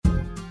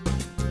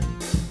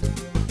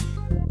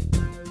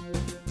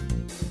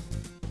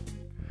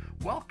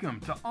welcome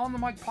to On the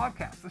Mic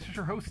Podcast. This is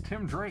your host,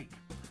 Tim Drake.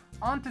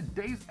 On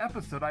today's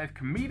episode, I have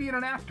comedian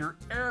and actor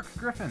Erik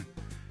Griffin.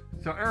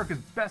 So Erik is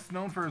best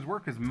known for his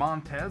work as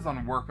Montez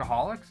on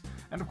Workaholics,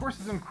 and of course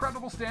his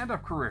incredible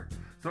stand-up career.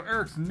 So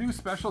Erik's new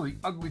special, The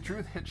Ugly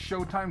Truth, hits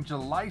Showtime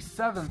July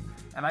 7th,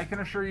 and I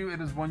can assure you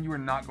it is one you are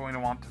not going to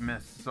want to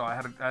miss. So I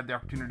had the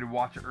opportunity to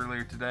watch it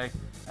earlier today,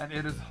 and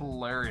it is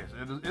hilarious.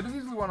 It is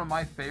easily one of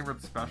my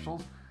favorite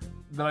specials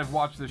that I've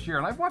watched this year,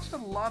 and I've watched a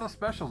lot of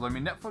specials. I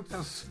mean, Netflix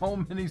has so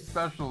many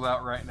specials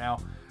out right now.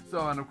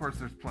 So, and of course,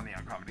 there's plenty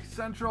on Comedy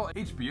Central.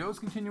 HBO's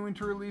continuing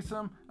to release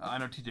them. I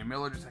know TJ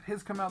Miller just had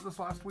his come out this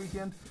last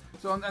weekend.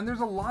 So, and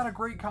there's a lot of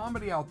great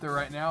comedy out there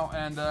right now,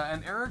 and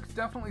Erik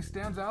definitely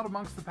stands out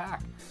amongst the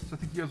pack. So I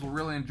think you guys will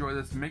really enjoy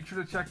this. Make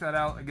sure to check that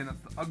out. Again,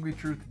 that's The Ugly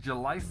Truth,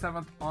 July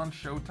 7th on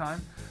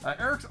Showtime.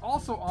 Erik's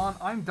also on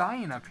I'm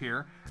Dying Up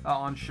Here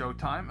on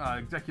Showtime,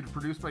 executive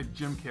produced by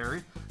Jim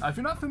Carrey. If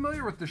you're not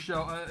familiar with the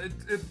show,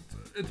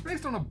 it's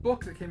based on a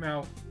book that came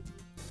out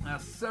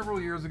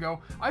several years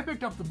ago. I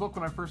picked up the book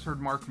when I first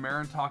heard Mark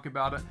Maron talk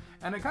about it,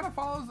 and it kind of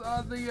follows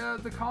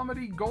the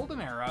comedy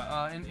golden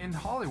era in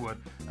Hollywood.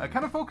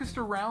 Kind of focused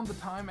around the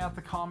time at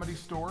the Comedy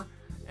Store.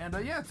 And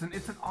it's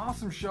an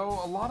awesome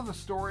show. A lot of the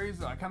stories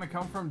kind of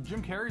come from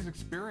Jim Carrey's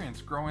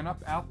experience growing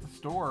up at the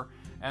store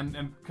and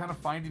kind of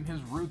finding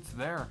his roots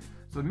there.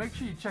 So make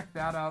sure you check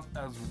that out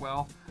as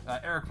well.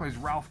 Erik plays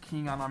Ralph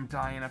King on I'm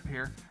Dying Up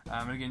Here.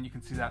 And again, you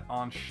can see that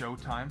on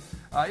Showtime.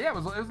 It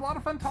was a lot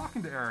of fun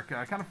talking to Erik.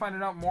 Kind of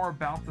finding out more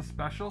about the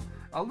special.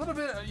 A little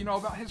bit,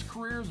 about his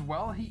career as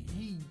well.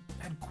 He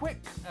had quit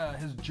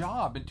his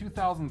job in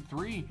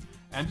 2003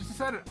 and just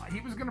decided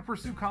he was going to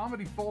pursue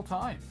comedy full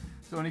time.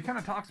 So, and he kind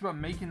of talks about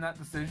making that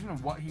decision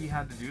and what he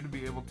had to do to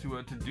be able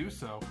to do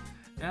so.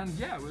 And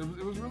yeah, it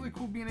was really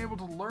cool being able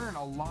to learn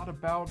a lot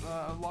about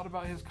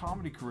his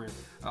comedy career.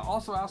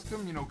 Also asked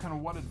him, kind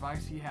of what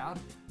advice he had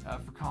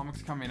for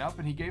comics coming up,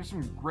 and he gave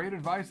some great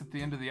advice at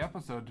the end of the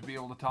episode to be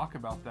able to talk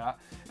about that,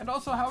 and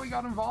also how he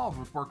got involved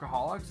with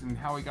Workaholics and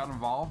how he got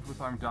involved with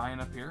I'm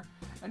Dying Up Here.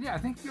 And yeah, I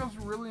think you guys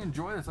will really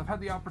enjoy this. I've had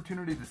the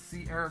opportunity to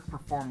see Erik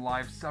perform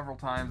live several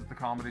times at the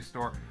Comedy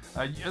Store.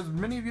 As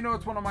many of you know,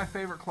 it's one of my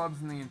favorite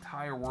clubs in the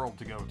entire world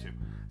to go to.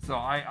 So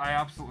I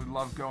absolutely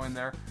love going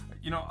there.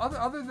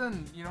 Other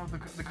than,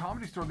 the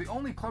Comedy Store, the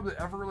only club that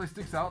ever really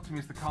sticks out to me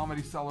is the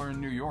Comedy Cellar in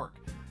New York.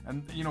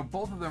 And,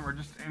 both of them are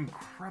just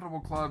incredible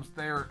clubs.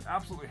 They are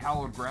absolutely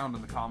hallowed ground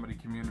in the comedy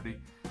community.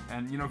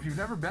 And, if you've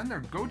never been there,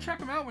 go check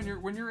them out when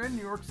you're in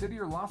New York City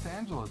or Los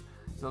Angeles.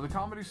 So the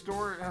Comedy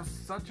Store has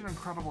such an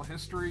incredible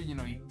history. You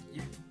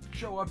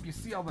show up, you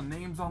see all the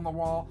names on the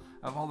wall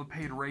of all the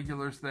paid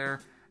regulars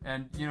there.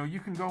 And, you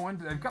can go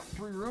into, they've got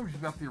 3 rooms.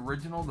 You've got the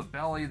original, the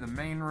belly, the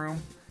main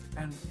room.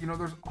 And,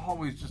 there's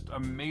always just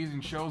amazing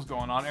shows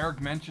going on.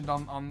 Erik mentioned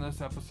on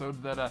this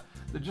episode that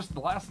just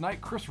last night,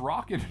 Chris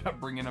Rock ended up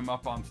bringing him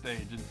up on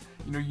stage.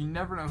 And, you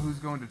never know who's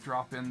going to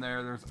drop in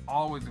there. There's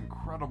always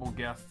incredible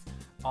guests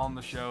on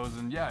the shows.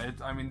 And yeah,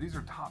 these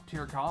are top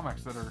tier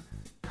comics that are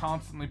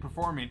constantly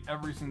performing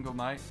every single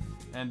night.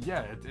 And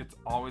yeah, it's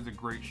always a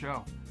great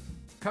show.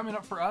 Coming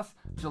up for us,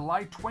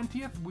 July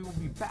 20th, we will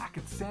be back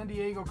at San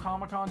Diego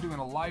Comic-Con doing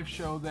a live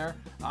show there.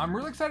 I'm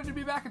really excited to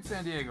be back at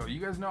San Diego. You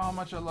guys know how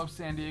much I love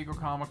San Diego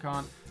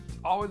Comic-Con. It's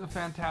always a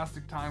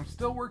fantastic time.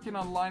 Still working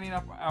on lining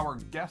up our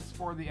guests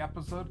for the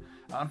episode.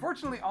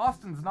 Unfortunately,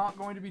 Austin's not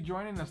going to be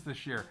joining us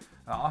this year.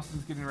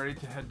 Austin's getting ready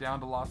to head down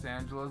to Los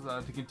Angeles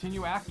to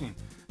continue acting.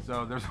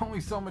 So there's only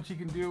so much he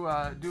can do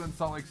in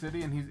Salt Lake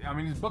City, and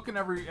he's booking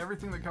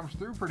everything that comes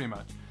through pretty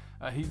much.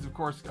 He's, of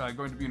course,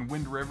 going to be in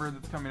Wind River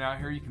that's coming out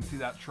here. You can see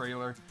that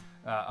trailer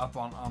up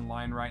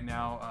online right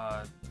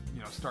now,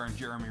 starring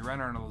Jeremy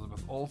Renner and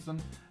Elizabeth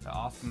Olsen.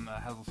 Austin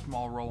has a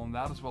small role in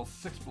that, as well as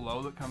Six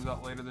Below that comes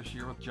out later this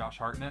year with Josh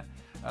Hartnett.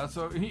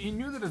 So he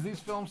knew that as these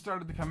films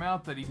started to come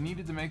out that he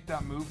needed to make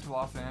that move to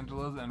Los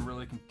Angeles and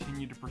really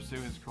continue to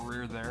pursue his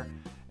career there.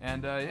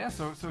 And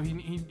so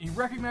he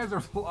recognized there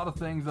was a lot of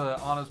things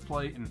on his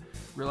plate and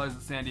realized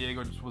that San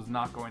Diego just was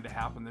not going to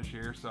happen this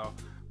year. So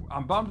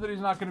I'm bummed that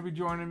he's not going to be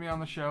joining me on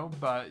the show,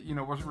 but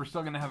we're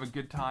still going to have a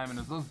good time. And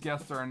as those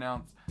guests are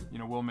announced,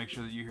 we'll make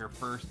sure that you hear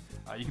first.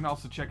 You can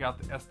also check out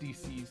the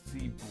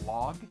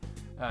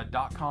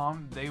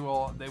sdccblog.com. They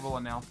will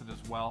announce it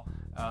as well.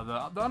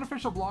 The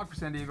unofficial blog for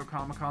San Diego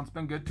Comic-Con's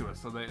been good to us,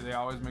 so they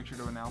always make sure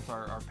to announce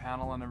our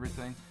panel and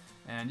everything.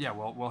 And yeah,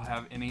 we'll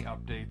have any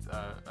updates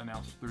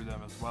announced through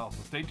them as well. So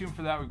stay tuned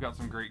for that. We've got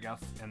some great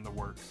guests in the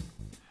works.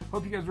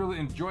 Hope you guys really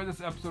enjoy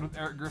this episode with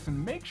Erik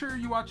Griffin. Make sure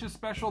you watch his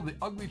special, The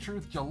Ugly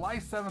Truth, July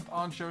 7th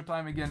on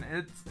Showtime. Again,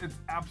 it's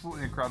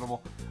absolutely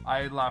incredible.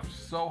 I laughed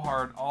so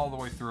hard all the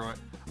way through it.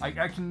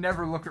 I can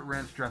never look at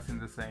Ranch dressing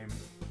the same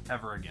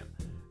ever again.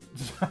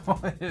 So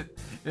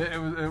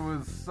it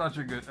was such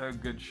a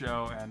good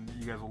show, and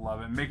you guys will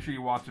love it. Make sure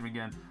you watch him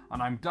again on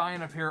I'm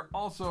Dying Up Here,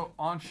 also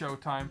on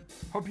Showtime.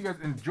 Hope you guys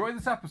enjoy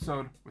this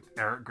episode with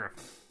Erik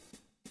Griffin.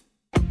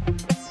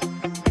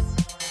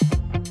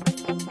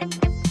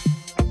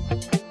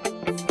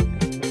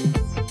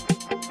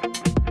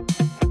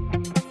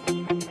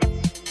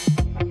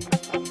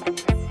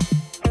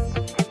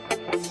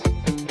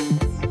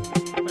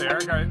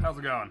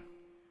 it going?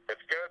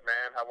 It's good,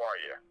 man. How are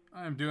you?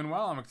 I'm doing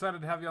well. I'm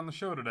excited to have you on the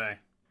show today.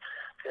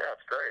 Yeah,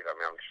 it's great. I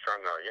mean, I'm just trying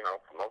to,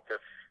 promote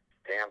this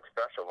damn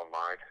special of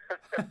mine.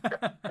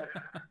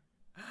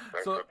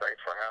 So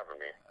thanks for having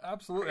me.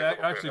 Absolutely. I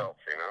actually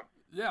helps,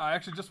 Yeah, I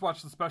actually just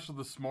watched the special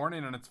this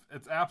morning, and it's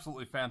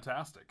absolutely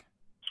fantastic.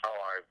 Oh,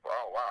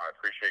 wow. I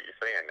appreciate you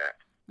saying that.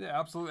 Yeah,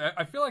 absolutely.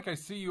 I feel like I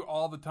see you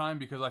all the time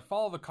because I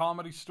follow the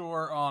Comedy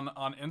Store on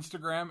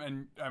Instagram,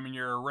 and I mean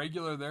you're a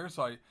regular there,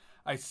 so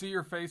I see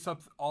your face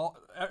up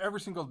every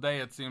single day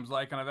it seems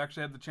like, and I've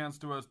actually had the chance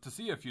to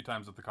see you a few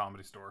times at the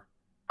Comedy Store.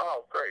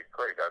 Oh, great.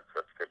 That's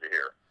good to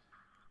hear.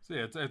 So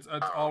yeah, it's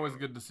always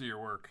good to see your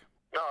work.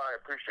 No, I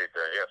appreciate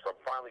that. Yeah, so I'm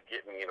finally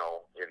getting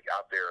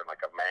out there in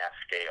like a mass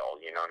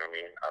scale. You know what I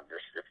mean?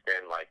 It's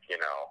been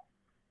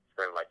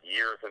like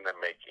years in the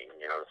making,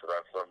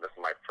 so this is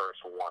my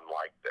first one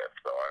like this,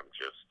 so I'm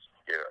just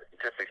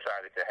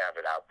excited to have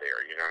it out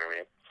there, you know what I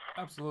mean?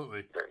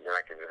 Absolutely. And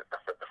I feel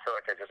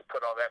like I just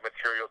put all that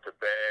material to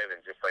bed and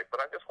but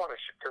I just want to,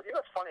 because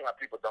it's funny how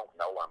people don't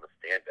know I'm a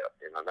stand-up,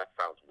 that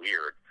sounds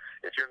weird.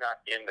 If you're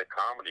not in the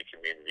comedy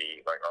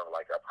community, or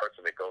like a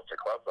person that goes to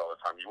clubs all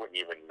the time, you wouldn't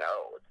even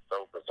know. It's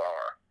so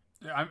bizarre.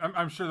 Yeah,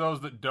 I'm sure those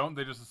that don't,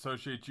 they just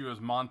associate you as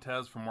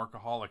Montez from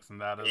Workaholics,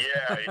 and that is...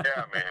 Yeah,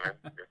 man.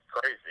 It's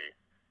crazy.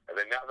 And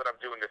then now that I'm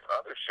doing this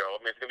other show, I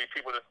mean, it's going to be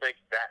people that think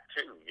that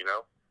too,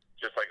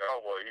 Just like,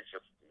 oh, well,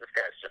 this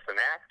guy's just an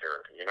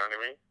actor, you know what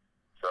I mean?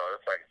 So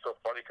it's like, it's so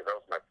funny because that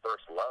was my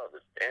first love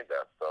is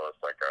stand-up. So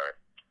it's like, let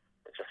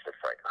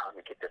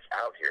me get this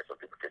out here so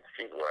people can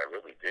see what I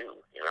really do,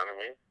 you know what I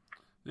mean?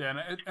 Yeah,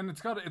 and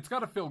it's got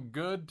to feel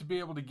good to be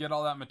able to get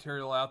all that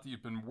material out that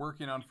you've been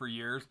working on for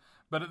years.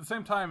 But at the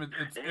same time,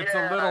 it's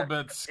a little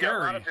bit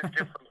scary. Yeah, just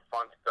get some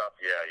fun stuff.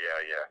 Yeah,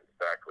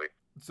 exactly.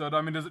 So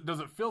I mean, does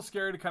it feel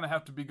scary to kind of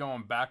have to be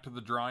going back to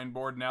the drawing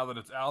board now that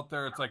it's out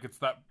there? It's like it's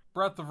that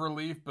breath of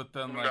relief, but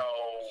then like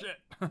shit.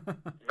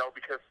 No,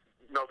 because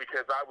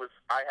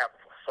I had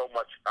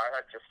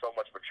just so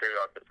much material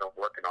I've been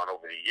working on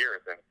over the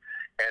years, and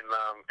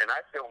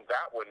I filmed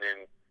that one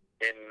in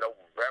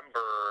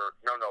November.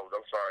 No,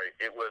 I'm sorry.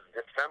 It was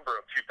December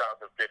of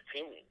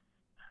 2015.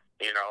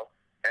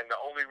 And the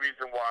only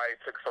reason why it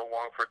took so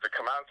long for it to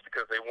come out is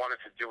because they wanted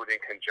to do it in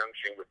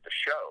conjunction with the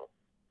show.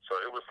 So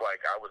it was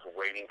like I was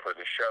waiting for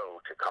the show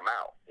to come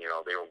out.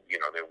 They were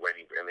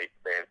waiting, and they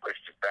had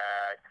pushed it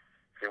back.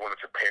 They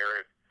wanted to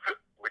pair it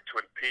with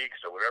Twin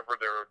Peaks or whatever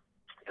their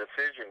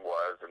decision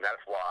was, and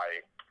that's why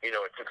it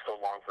took so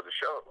long for the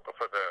show,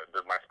 for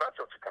my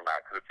special to come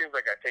out. Because it seems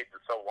like I taped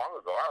it so long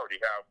ago.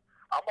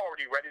 I'm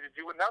already ready to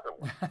do another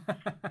one.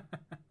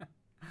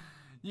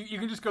 You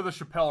can just go the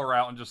Chappelle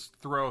route and just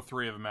throw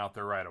 3 of them out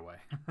there right away.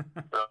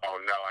 Oh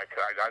no, I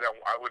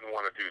wouldn't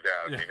want to do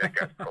that. I mean, that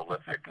guy's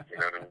prolific, you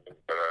know what I mean?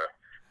 But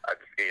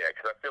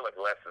because I feel like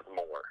less is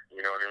more.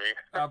 You know what I mean?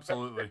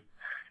 Absolutely.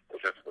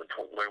 It's just when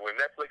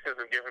Netflix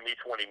isn't giving me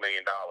 $20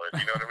 million,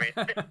 you know what I mean?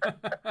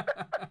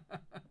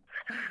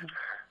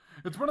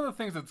 It's one of the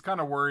things that's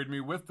kind of worried me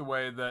with the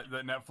way that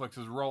Netflix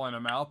is rolling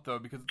them out, though,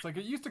 because it's like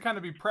it used to kind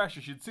of be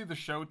precious. You'd see the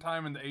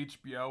Showtime and the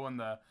HBO and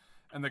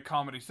the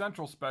Comedy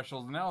Central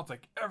specials, and now it's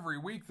like every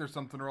week there's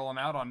something rolling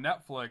out on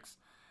Netflix,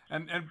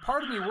 and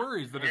part of me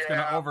worries that it's going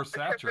to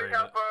oversaturate it.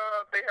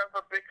 They have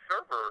a big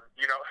server,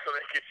 so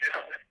they can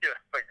just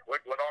like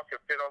what all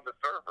can fit on the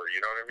server, you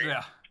know what I mean?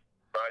 Yeah.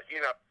 But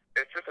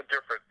it's just a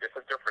different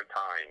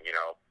time,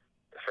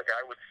 It's like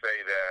I would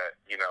say that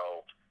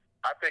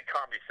I think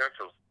Comedy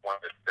Central's one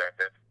that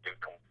can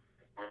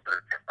move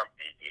their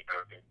company, you know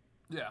what I mean?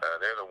 Yeah.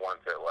 They're the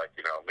ones that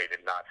made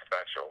it not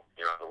special,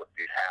 with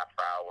these half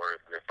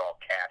hours and it's all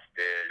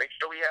casted. Make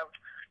sure we have,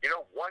 1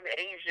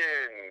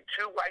 Asian,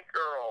 2 white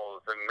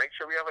girls, and make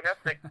sure we have an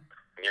ethnic,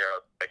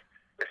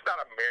 it's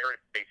not a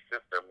merit-based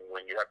system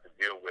when you have to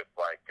deal with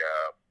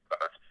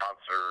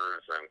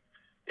sponsors and,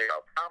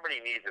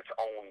 comedy needs its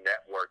own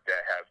network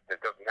that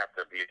doesn't have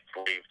to be a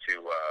slave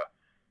to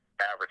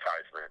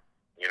advertisement.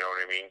 You know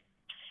what I mean?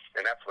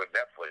 And that's what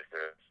Netflix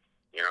is,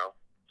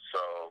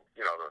 So,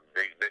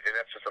 and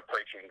that's just a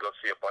place you can go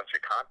see a bunch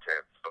of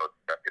content. So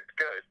it's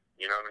good.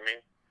 You know what I mean?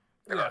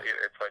 Yeah.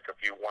 It's like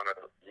if you want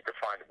to, you can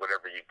find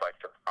whatever you'd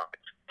like to find.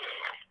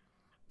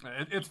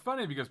 It's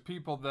funny because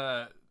people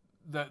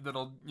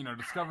that'll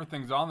discover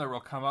things on there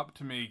will come up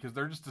to me because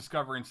they're just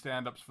discovering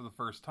stand-ups for the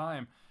first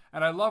time,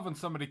 and I love when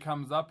somebody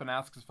comes up and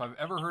asks if I've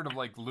ever heard of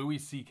like Louis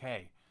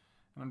C.K.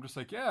 And I'm just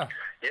like, yeah.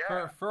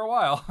 For a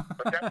while.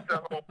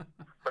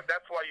 But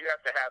that's why you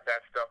have to have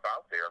that stuff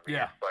out there. I mean,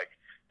 yeah. It's like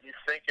you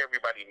think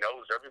everybody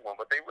knows everyone,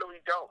 but they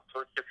really don't.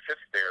 So it just sits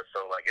there.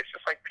 So like it's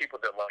just like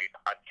people that like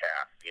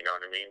podcasts. You know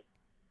what I mean?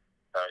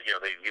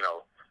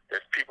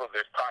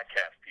 There's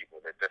podcast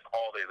people that's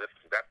all they listen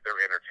to. That's their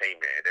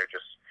entertainment.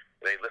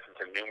 They listen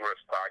to numerous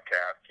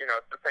podcasts.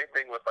 It's the same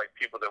thing with like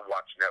people that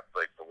watch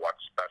Netflix or watch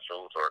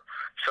specials or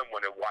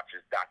someone that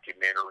watches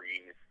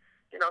documentaries.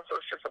 So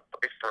it's just a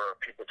place for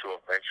people to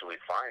eventually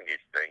find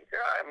these things.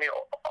 Yeah, I mean,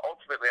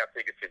 ultimately, I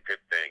think it's a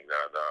good thing.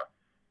 As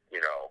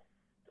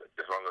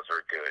long as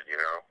they're good,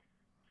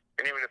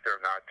 And even if they're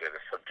not good,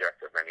 it's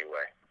subjective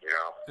anyway.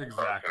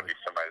 Exactly. Or it's going to be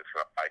somebody that's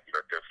going to like it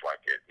or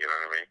dislike it. You know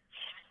what I mean?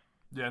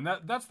 Yeah, and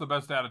that's the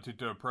best attitude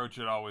to approach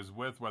it always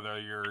with, whether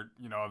you're,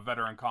 you know, a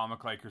veteran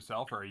comic like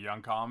yourself or a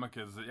young comic,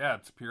 is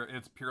it's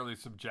purely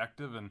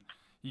subjective, and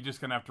you're just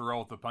gonna have to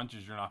roll with the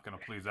punches. You're not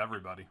gonna please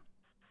everybody.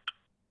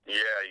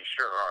 Yeah, you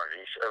sure are.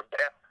 You should,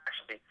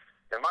 actually,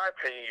 in my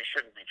opinion, you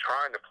shouldn't be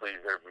trying to please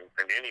everyone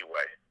in any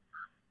way.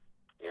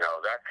 You know,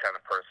 that kind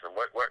of person.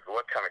 What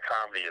kind of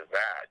comedy is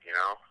that? You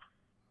know?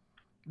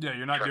 Yeah,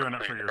 you're not doing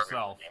it for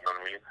yourself. You know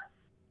what I mean?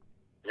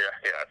 Yeah.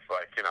 It's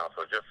like, you know,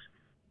 so just.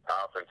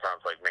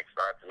 Oftentimes, like, I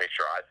have to make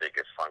sure I think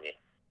it's funny,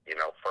 you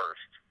know,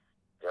 first.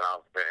 You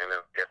know, and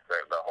if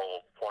the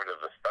whole point of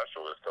the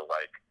special is to,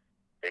 like,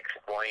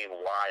 explain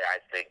why I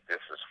think this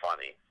is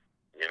funny,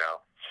 you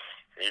know.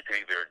 And you can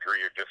either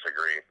agree or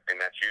disagree, and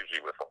that's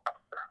usually with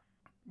laughter.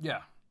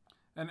 Yeah,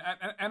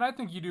 and I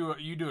think you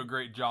do a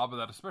great job of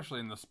that, especially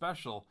in the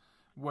special,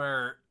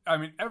 where, I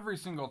mean, every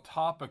single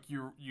topic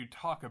you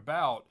talk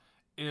about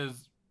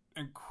is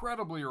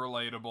incredibly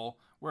relatable,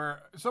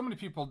 where so many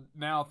people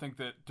now think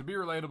that to be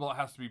relatable it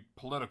has to be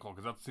political,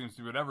 because that seems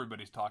to be what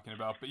everybody's talking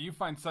about, but you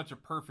find such a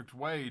perfect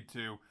way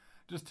to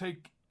just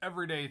take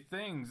everyday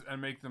things and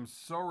make them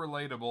so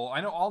relatable. I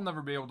know I'll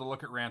never be able to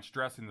look at ranch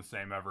dressing the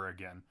same ever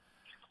again,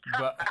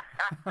 but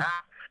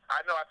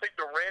I know, I think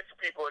the ranch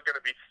people are going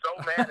to be so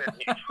mad at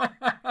me.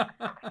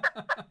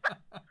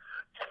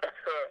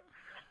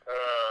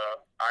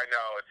 I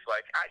know, it's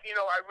like, I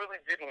really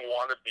didn't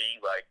want to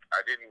be like, I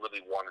didn't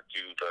really want to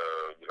do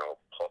the, you know,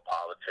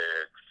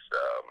 politics.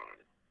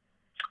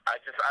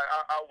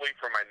 I'll wait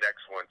for my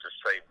next one to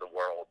save the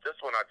world. This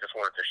one, I just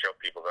wanted to show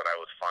people that I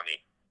was funny,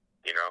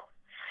 you know?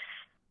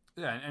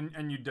 Yeah, and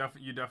you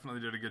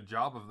definitely did a good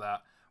job of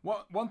that.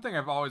 One thing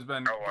I've always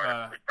been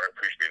I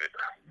appreciate it.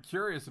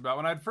 Curious about,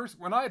 when I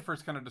had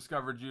first kind of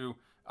discovered you,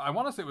 I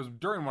want to say it was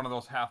during one of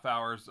those half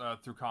hours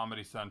through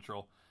Comedy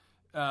Central.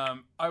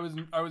 I was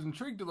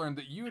intrigued to learn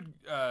that you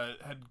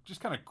had just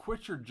kind of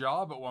quit your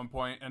job at one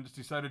point and just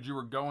decided you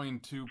were going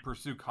to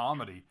pursue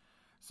comedy.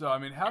 So, I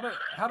mean, how did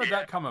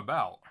that come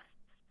about?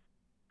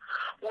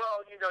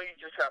 Well, you know, you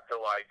just have to,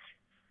 like,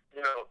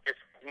 you know, if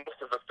most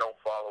of us don't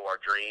follow our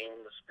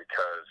dreams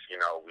because, you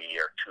know, we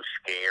are too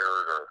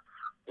scared or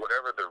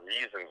whatever the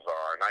reasons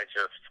are, and I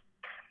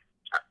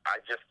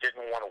just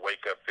didn't want to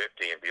wake up 50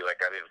 and be like,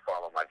 I didn't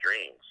follow my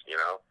dreams,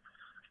 you know?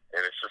 And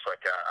it's just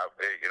like,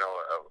 you know,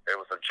 it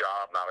was a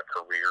job, not a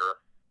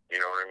career. You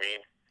know what I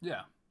mean?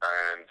 Yeah.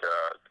 And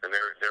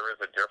there is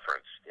a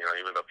difference. You know,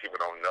 even though people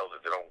don't know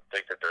that, they don't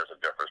think that there's a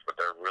difference, but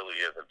there really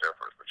is a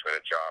difference between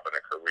a job and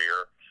a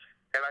career.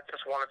 And I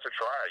just wanted to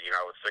try it. You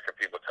know, I was sick of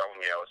people telling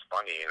me I was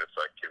funny, and it's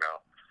like, you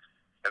know,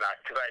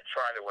 because I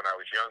tried it when I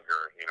was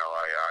younger. You know,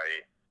 I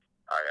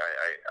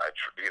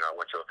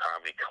went to a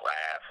comedy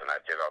class, and I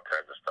did all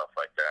kinds of stuff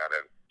like that,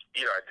 and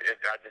you know,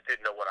 I just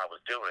didn't know what I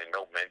was doing,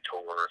 no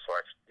mentor, so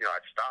I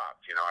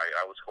stopped. You know,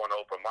 I was going to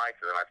open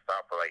mics, and then I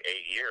stopped for like 8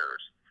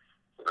 years.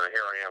 And then here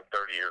I am,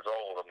 30 years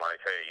old. I'm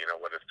like, hey, you know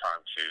what? It's time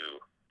to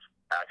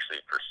actually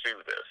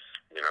pursue this.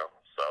 You know,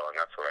 and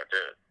that's what I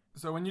did.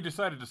 So when you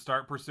decided to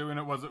start pursuing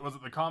it, was it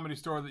the Comedy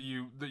Store that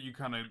you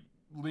kind of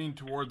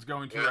leaned towards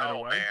going to right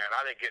away? No, man,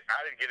 I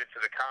didn't get into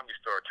the Comedy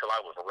Store until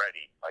I was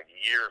ready, like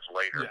years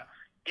later. Yeah.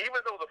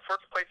 Even though the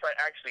first place I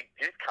actually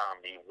did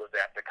comedy was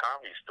at the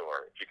Comedy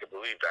Store, if you could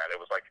believe that.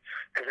 It was like,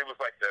 because it was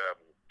like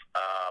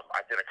I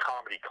did a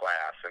comedy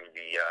class, and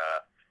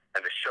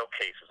the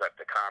showcase was at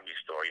the Comedy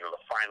Store. You know,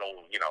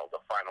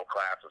 the final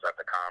class was at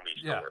the Comedy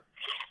Store.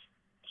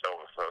 So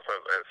it's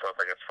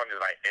like, it's funny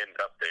that I end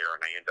up there,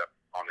 and I end up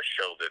on the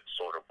show that's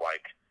sort of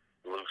like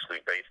loosely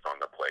based on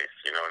the place.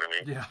 You know what I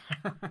mean? Yeah.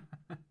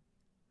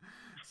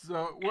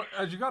 So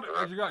as you got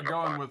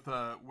going with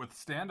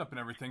stand up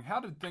and everything, how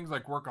did things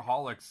like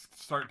Workaholics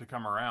start to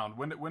come around?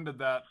 When did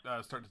that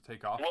start to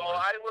take off? Well,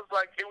 it was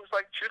like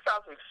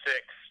 2006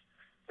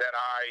 that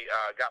I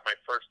got my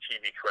first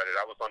TV credit.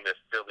 I was on this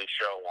Philly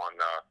show on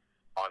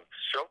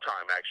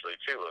Showtime, actually,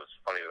 too. It was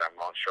funny that I'm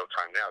on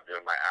Showtime now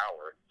doing my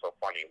hour. It's so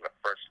funny.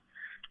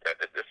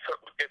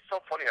 It's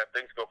so funny how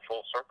things go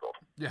full circle.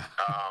 Yeah.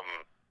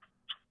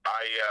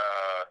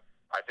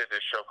 I did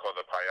this show called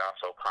the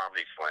Payaso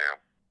Comedy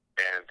Slam.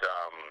 And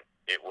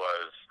it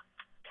was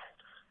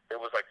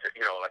like,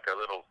 you know, like a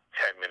little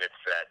 10-minute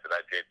set that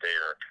I did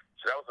there.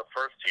 So that was the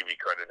first TV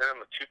credit. Then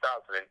in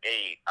 2008,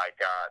 I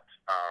got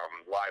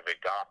Live at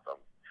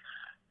Gotham,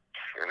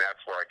 and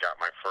that's where I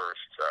got my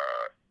first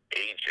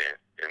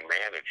agent and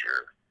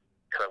manager,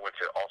 because I went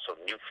to also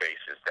New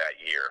Faces that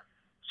year.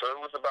 So it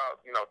was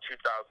about, you know,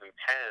 2010.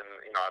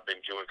 You know, I've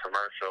been doing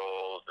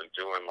commercials and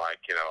doing,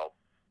 like, you know,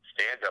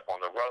 stand-up on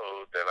the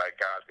road, that I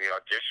got the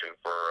audition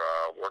for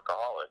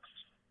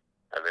Workaholics.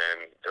 And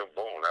then,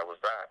 boom, that was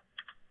that.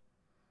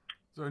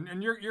 So,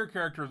 and your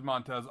character as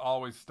Montez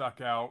always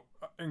stuck out,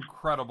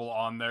 incredible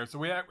on there.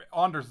 So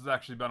Anders has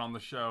actually been on the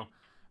show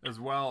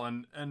as well,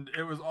 and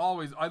it was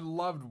always, I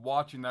loved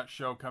watching that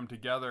show come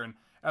together. And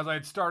as I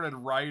had started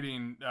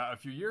writing a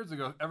few years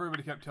ago,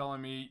 everybody kept telling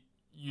me,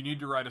 you need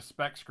to write a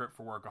spec script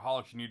for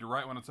Workaholics. You need to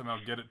write one and somehow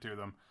get it to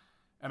them.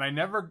 And I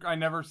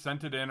never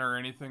sent it in or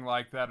anything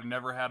like that. I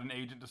never had an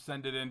agent to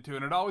send it into,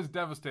 and it always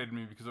devastated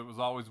me because it was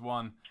always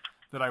one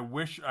that I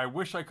wish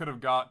I could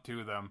have got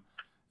to them.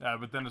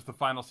 But then as the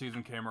final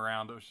season came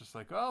around, it was just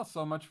like, oh,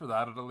 so much for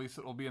that. At least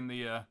it will be in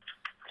the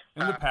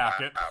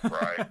packet.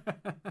 Right.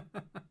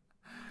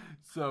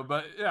 So,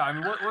 but yeah, I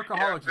mean,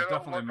 Workaholics is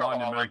definitely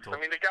monumental. I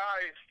mean, the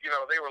guys,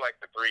 they were like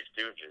the Three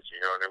Stooges. You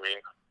know what I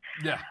mean?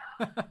 Yeah.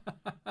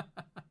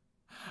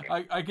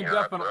 I can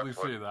definitely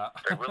see that.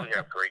 They really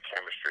have great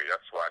chemistry.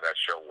 That's why that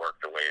show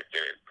worked the way it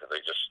did, because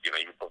they just, you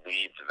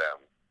believed them.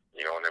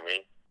 You know what I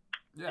mean?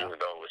 Yeah. Even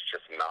though it was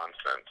just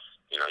nonsense,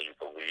 you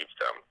believed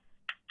them.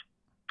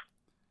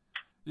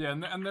 Yeah,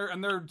 and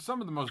they're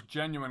some of the most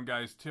genuine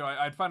guys too.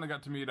 I finally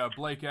got to meet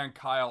Blake and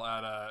Kyle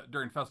at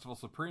during Festival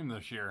Supreme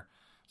this year.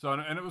 So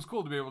and it was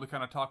cool to be able to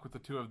kind of talk with the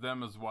two of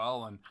them as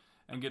well and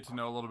get to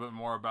know a little bit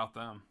more about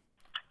them.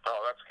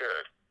 Oh, that's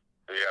good.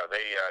 Yeah,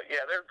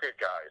 they're good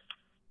guys.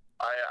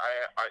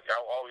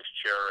 I'll always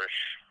cherish,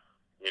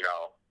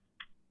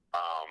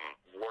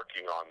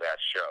 working on that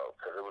show,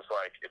 because it was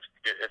like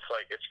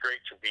it's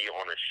great to be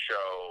on a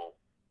show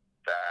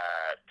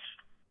that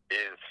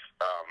is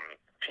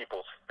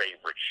people's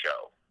favorite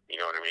show. You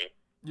know what I mean?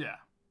 Yeah.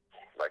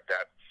 Like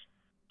that's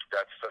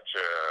such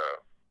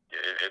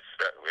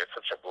it's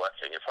such a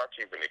blessing. It's hard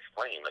to even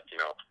explain. Like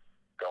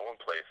going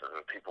places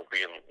and people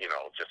being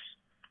just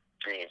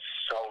being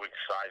so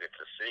excited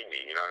to see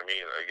me. You know what I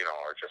mean?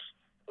 Or just.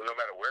 No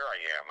matter where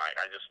I am,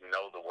 I just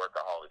know the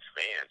Workaholics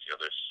fans.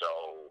 They're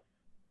so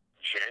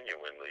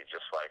genuinely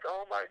just like,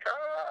 oh my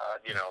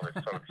God, they're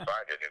so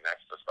excited, and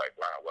that's just like,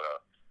 wow, what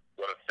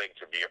a thing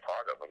to be a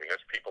part of. I mean,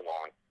 there's people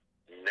on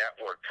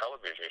network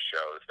television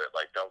shows that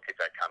like don't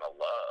get that kind of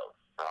love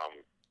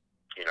from,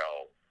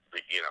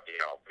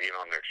 being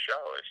on their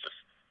show. It's just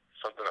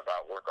something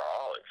about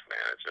Workaholics,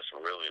 man. It just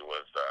really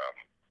was,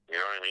 you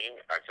know what I mean?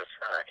 I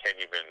can't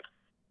even.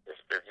 It's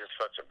just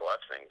such a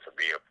blessing to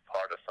be a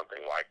part of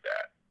something like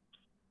that.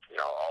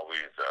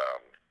 Always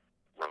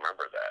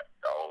remember that.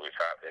 I always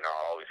have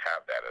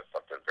that as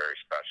something very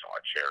special. I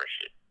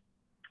cherish it.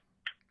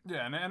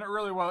 Yeah, and it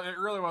really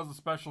was a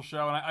special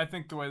show, and I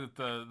think the way that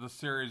the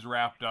series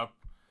wrapped up,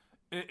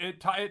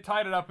 it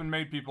tied it up and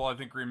made people, I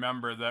think,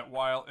 remember that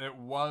while it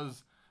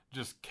was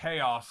just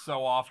chaos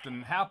so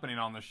often happening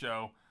on the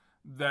show,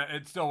 that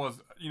it still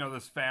was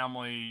this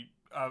family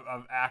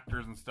of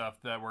actors and stuff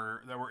that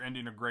were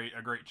ending a great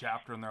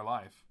chapter in their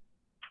life.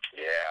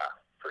 Yeah,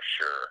 for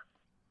sure.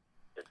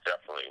 It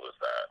definitely was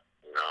that.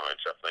 It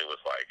definitely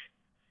was like,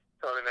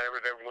 and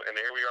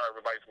here we are.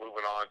 Everybody's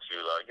moving on to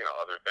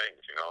other things.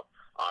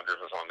 Anders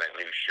was on that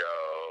new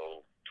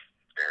show,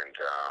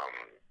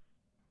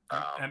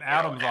 and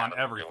Adam's on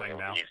everything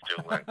now. He's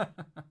doing.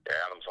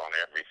 Adam's on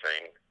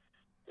everything.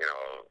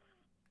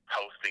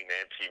 Hosting the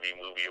MTV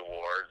Movie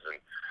Awards, and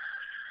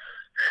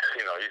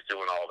he's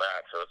doing all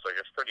that. So it's like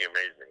it's pretty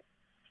amazing.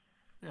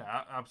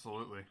 Yeah,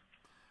 absolutely.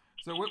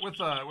 So with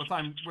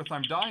I'm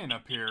Dying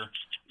Up Here,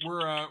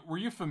 were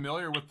you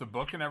familiar with the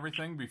book and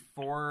everything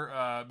before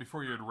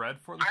you had read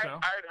for the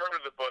show? I had heard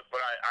of the book, but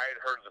I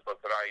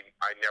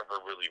never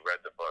really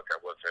read the book.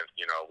 I wasn't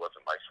it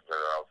wasn't like something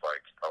that I was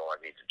like, oh,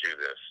 I need to do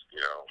this.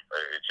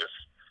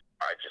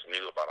 I just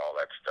knew about all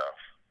that stuff.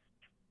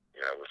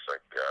 It was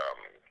like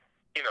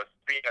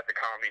being at the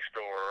Comedy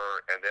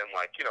Store, and then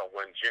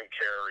when Jim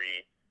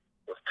Carrey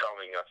was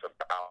telling us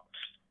about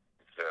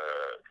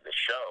the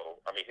show.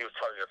 I mean, he was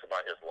telling us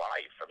about his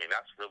life. I mean,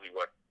 that's really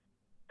what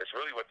the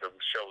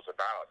show's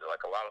about.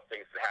 Like, a lot of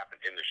things that happened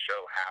in the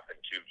show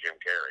happened to Jim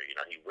Carrey.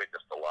 He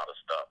witnessed a lot of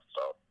stuff.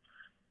 So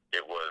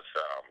it was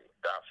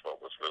that's what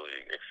was really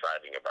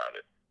exciting about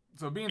it.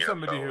 So being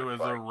somebody who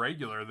is a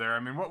regular there, I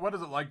mean, what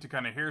is it like to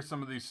kind of hear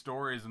some of these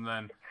stories and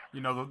then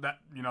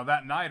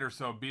that night or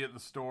so be at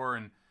the store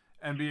and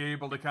be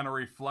able to kind of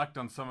reflect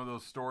on some of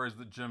those stories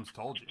that Jim's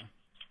told you?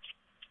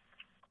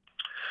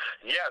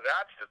 Yeah,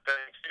 that's the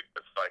thing too.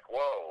 It's like,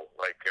 whoa,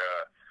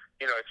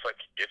 it's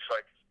like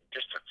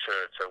just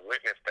to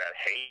witness that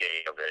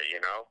heyday of it.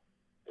 It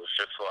was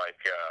just like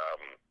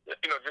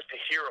just to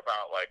hear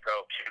about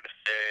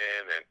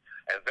Kingston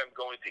and them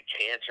going to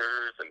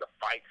Cantor's and the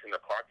fights in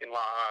the parking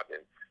lot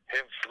and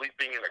him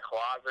sleeping in the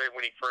closet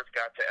when he first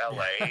got to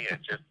LA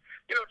and just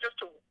just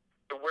to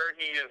where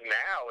he is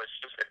now.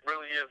 It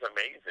really is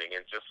amazing,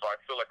 and just I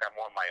feel like I'm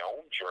on my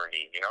own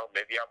journey.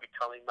 Maybe I'll be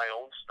telling my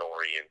own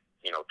story in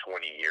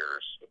 20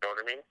 years. You know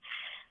what I mean?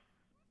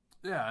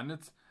 Yeah, and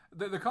it's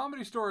the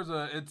Comedy Store is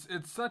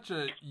it's such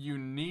a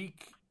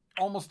unique,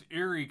 almost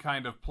eerie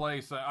kind of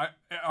place.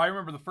 I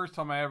remember the first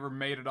time I ever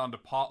made it onto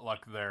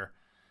Potluck there,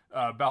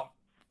 about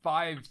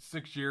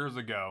 5-6 years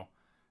ago,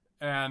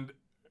 and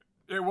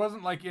it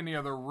wasn't like any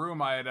other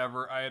room I had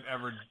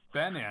ever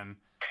been in,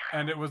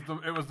 and it was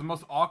the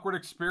most awkward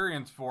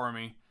experience for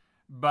me,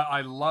 but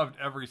I loved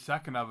every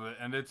second of it,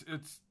 and it's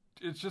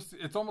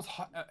almost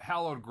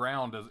hallowed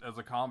ground as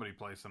a comedy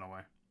place in a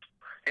way.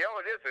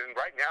 It is, and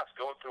right now it's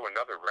going through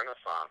another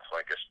renaissance.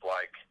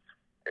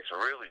 It's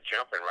really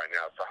jumping right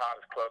now. It's the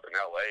hottest club in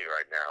LA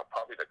right now,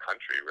 probably the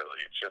country.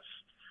 Really, it's just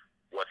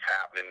what's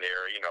happening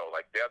there. You know,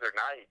 like the other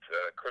night,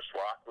 Chris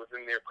Rock was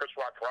in there. Chris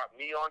Rock brought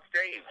me on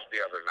stage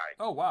the other night.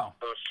 Oh, wow.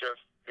 So it's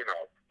just, you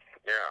know,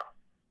 yeah.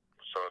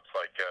 So it's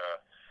like,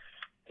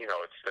 you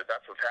know,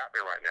 that's what's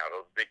happening right now.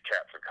 Those big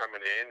cats are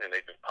coming in, and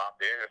they just pop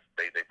in.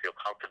 They feel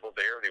comfortable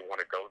there. They want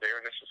to go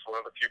there, and it's just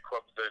one of the few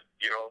clubs that,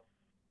 you know,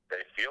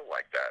 they feel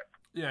like that.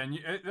 Yeah, and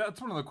that's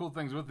one of the cool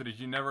things with it is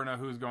you never know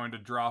who's going to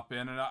drop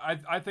in, and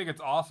I think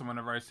it's awesome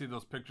whenever I see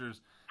those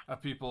pictures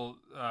of people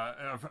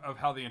of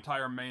how the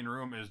entire main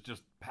room is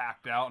just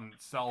packed out and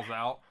it sells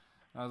out.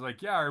 And I was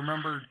like, yeah, I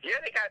remember. Yeah,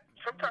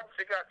 sometimes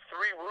they got 3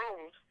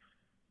 rooms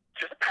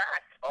just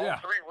packed. All 3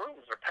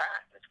 rooms are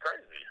packed. It's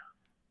crazy.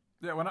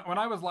 Yeah, when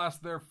I was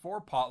last there for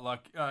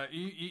potluck,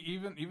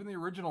 even the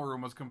original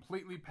room was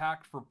completely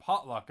packed for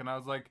potluck, and I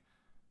was like,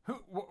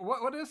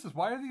 what is this?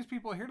 Why are these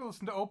people here to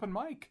listen to open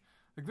mic?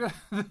 Like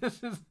this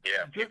is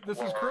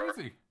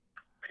crazy.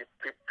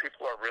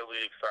 People are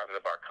really excited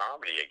about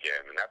comedy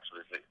again, and that's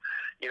really,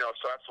 you know.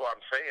 So that's what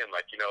I'm saying.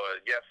 Like, you know,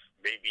 yes,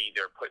 maybe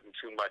they're putting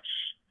too much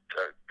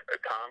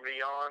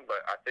comedy on,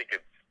 but I think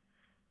it's,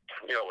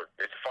 you know,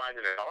 it's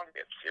finding an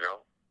audience. You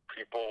know,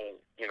 people,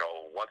 you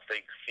know, once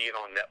they see it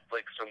on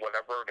Netflix and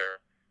whatever,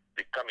 they're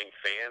becoming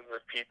fans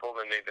of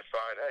people, and they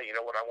decide, hey, you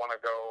know what, I want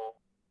to go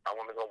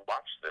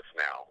watch this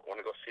now. I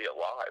want to go see it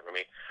live. I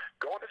mean,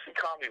 going to see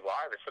comedy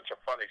live is such a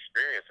fun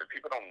experience, and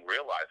people don't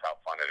realize how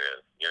fun it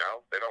is, you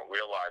know? They don't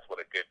realize what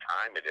a good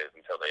time it is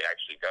until they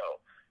actually go.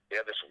 They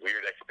have this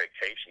weird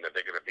expectation that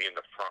they're going to be in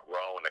the front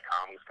row and the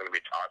comic's going to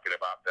be talking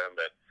about them,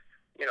 but,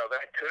 you know,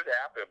 that could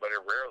happen, but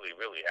it rarely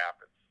really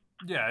happens.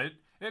 Yeah,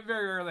 it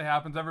very rarely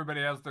happens.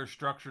 Everybody has their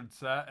structured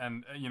set,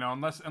 and, you know,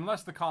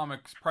 unless the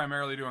comic's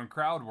primarily doing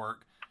crowd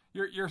work,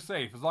 you're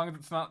safe. As long as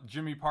it's not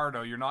Jimmy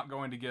Pardo, you're not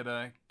going to get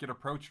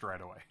approached right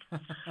away.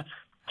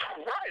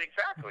 Right,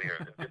 exactly.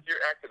 If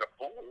you're acting a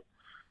fool,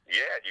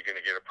 yeah, you're going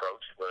to get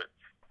approached, but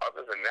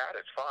other than that,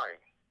 it's fine.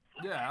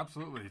 Yeah,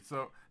 absolutely.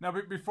 So now,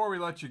 before we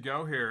let you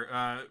go here,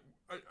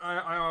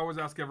 I always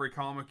ask every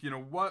comic, you know,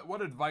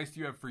 what advice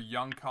do you have for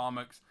young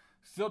comics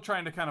still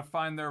trying to kind of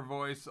find their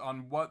voice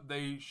on what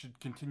they should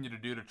continue to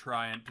do to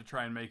try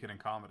and make it in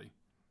comedy?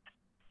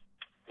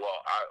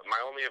 Well,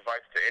 my only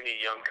advice to any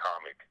young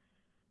comic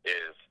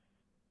is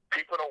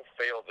people don't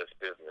fail this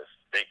business;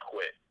 they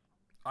quit.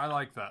 I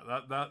like that.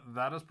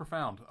 That is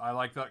profound. I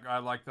like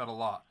that a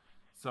lot.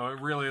 So it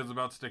really is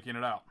about sticking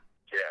it out.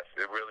 Yes,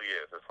 it really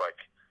is. It's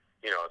like,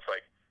 you know, it's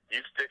like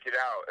you stick it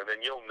out, and then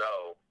you'll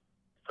know.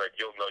 It's like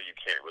you'll know you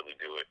can't really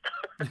do it.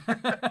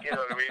 You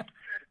know what I mean?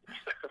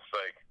 It's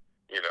like,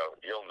 you know,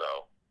 you'll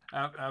know.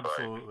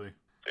 Absolutely.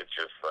 It's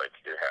just like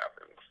it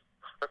happens.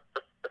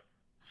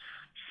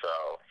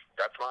 So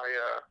that's my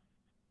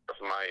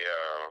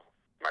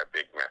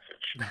big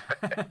message.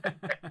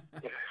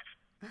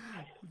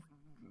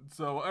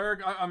 So,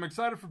 Erik, I'm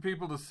excited for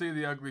people to see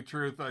The Ugly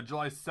Truth.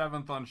 July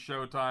 7th on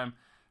Showtime.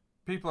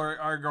 People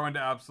are going to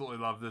absolutely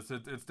love this.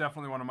 It's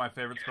definitely one of my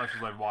favorite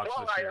specials I've watched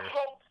this year.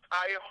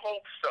 I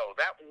hope so.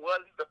 That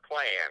was the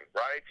plan,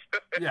 right?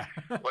 Yeah.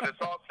 When it's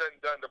all said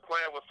and done, the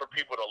plan was for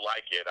people to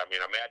like it. I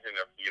mean, imagine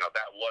if, you know,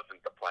 that wasn't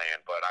the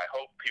plan. But I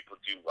hope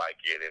people do like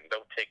it and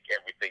don't take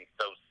everything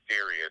so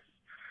serious,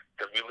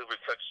 because we live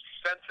in such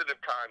sensitive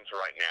times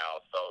right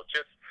now. So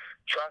just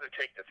try to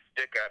take the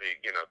stick out of,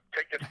 you know,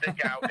 take the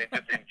stick out and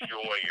just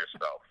enjoy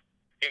yourself.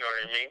 You know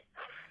what I mean?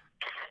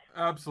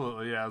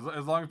 Absolutely, yeah.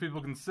 As long as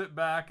people can sit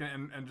back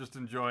and just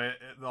enjoy it,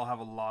 they'll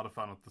have a lot of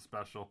fun with the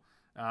special.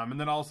 And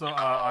then also,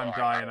 I'm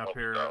dying up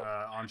here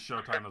on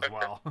Showtime as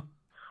well.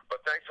 But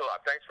thanks a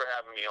lot. Thanks for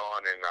having me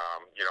on. And,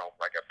 you know,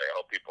 like I say,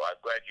 I'm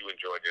glad you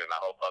enjoyed it, and I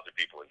hope other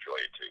people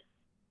enjoy it too.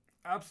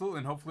 Absolutely,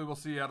 and hopefully we'll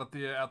see you out at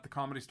the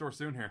Comedy Store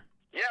soon here.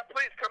 Yeah,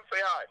 please come say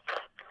hi.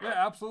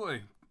 Yeah,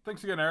 absolutely.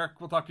 Thanks again, Erik.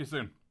 We'll talk to you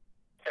soon.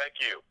 Thank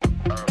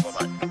you.